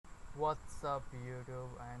What's up YouTube?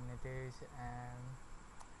 I'm Nitish and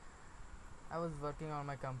I was working on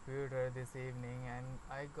my computer this evening and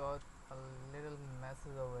I got a little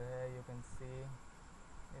message over here. You can see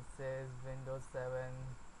it says Windows 7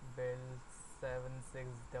 build 7600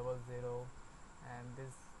 and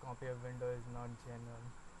this copy of Windows is not genuine,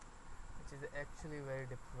 which is actually very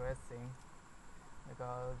depressing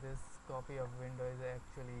because this copy of Windows is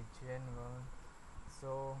actually genuine.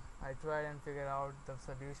 So I tried and figured out the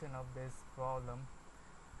solution of this problem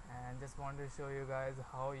and just want to show you guys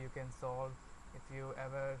how you can solve if you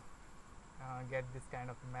ever get this kind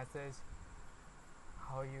of message,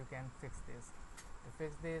 how you can fix this. To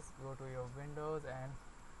fix this, go to your Windows and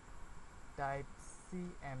type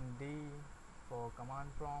cmd for command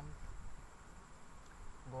prompt.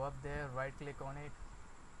 Go up there, right click on it,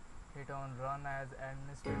 hit on run as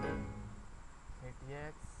administrator, hit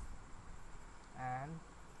yes, and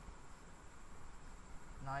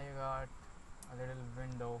now you got a little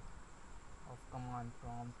window of command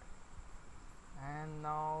prompt. And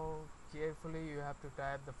now carefully you have to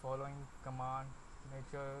type the following command. Make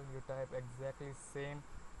sure you type exactly same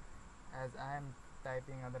as I am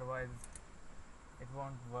typing, otherwise it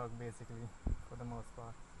won't work basically for the most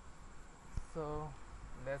part. So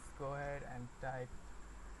let's go ahead and type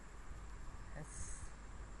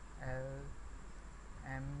slmgr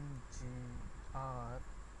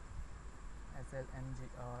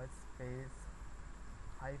slmgr space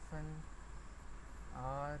hyphen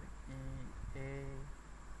REARM.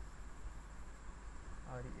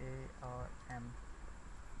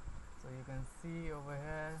 So you can see over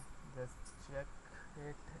here, just check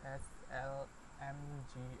it,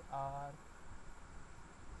 slmgr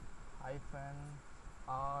hyphen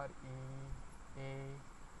REARM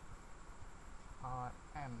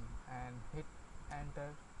and hit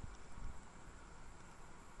enter.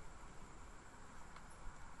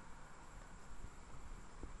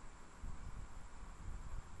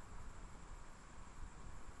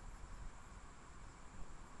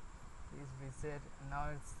 Please reset. Now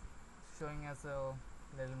it's showing us a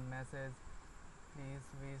little message, please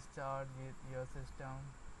restart with your system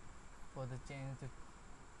for the change to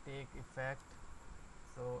take effect.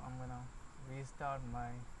 So I'm gonna restart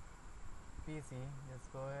my PC.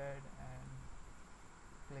 Just go ahead and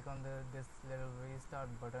click on this little restart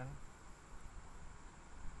button.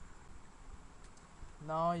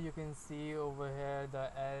 Now you can see over here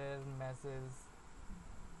the error message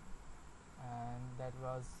and that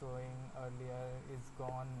was showing earlier is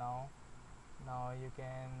gone now. Now you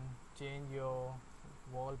can change your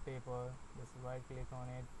wallpaper. Just right click on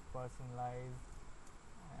it, personalize,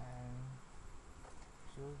 and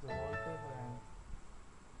choose the wallpaper, and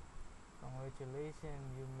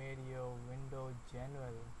congratulations, you made your window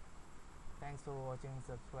general. Thanks for watching.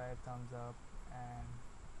 Subscribe, thumbs up, and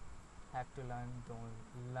have to learn,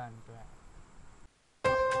 don't learn to act.